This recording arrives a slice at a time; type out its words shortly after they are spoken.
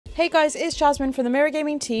Hey guys, it's Jasmine from the Mirror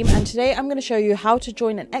Gaming team, and today I'm going to show you how to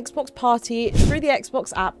join an Xbox party through the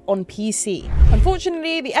Xbox app on PC.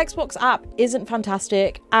 Unfortunately, the Xbox app isn't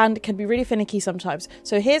fantastic and can be really finicky sometimes.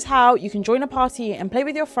 So here's how you can join a party and play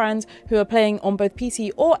with your friends who are playing on both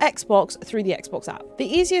PC or Xbox through the Xbox app. The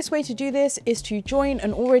easiest way to do this is to join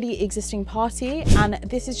an already existing party, and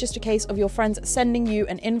this is just a case of your friends sending you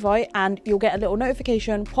an invite and you'll get a little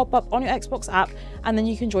notification pop up on your Xbox app, and then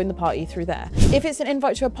you can join the party through there. If it's an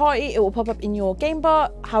invite to a party, it will pop up in your game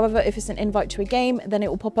bar. However, if it's an invite to a game, then it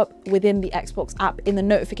will pop up within the Xbox app in the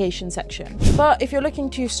notification section. But if you're looking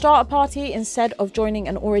to start a party instead of joining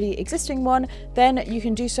an already existing one, then you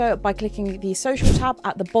can do so by clicking the social tab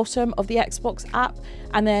at the bottom of the Xbox app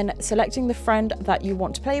and then selecting the friend that you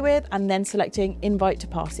want to play with and then selecting invite to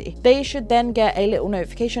party. They should then get a little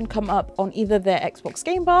notification come up on either their Xbox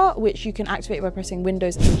game bar, which you can activate by pressing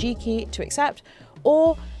Windows and the G key to accept,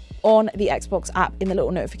 or on the Xbox app in the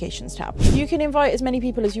little notifications tab. You can invite as many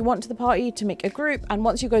people as you want to the party to make a group, and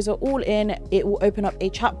once you guys are all in, it will open up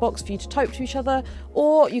a chat box for you to type to each other,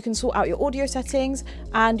 or you can sort out your audio settings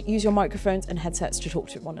and use your microphones and headsets to talk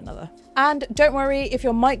to one another. And don't worry, if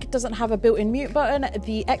your mic doesn't have a built-in mute button,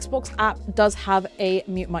 the Xbox app does have a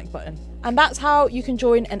mute mic button. And that's how you can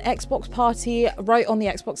join an Xbox party right on the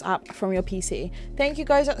Xbox app from your PC. Thank you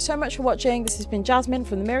guys so much for watching. This has been Jasmine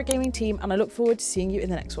from the Mirror Gaming team, and I look forward to seeing you in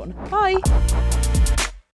the next one. Bye!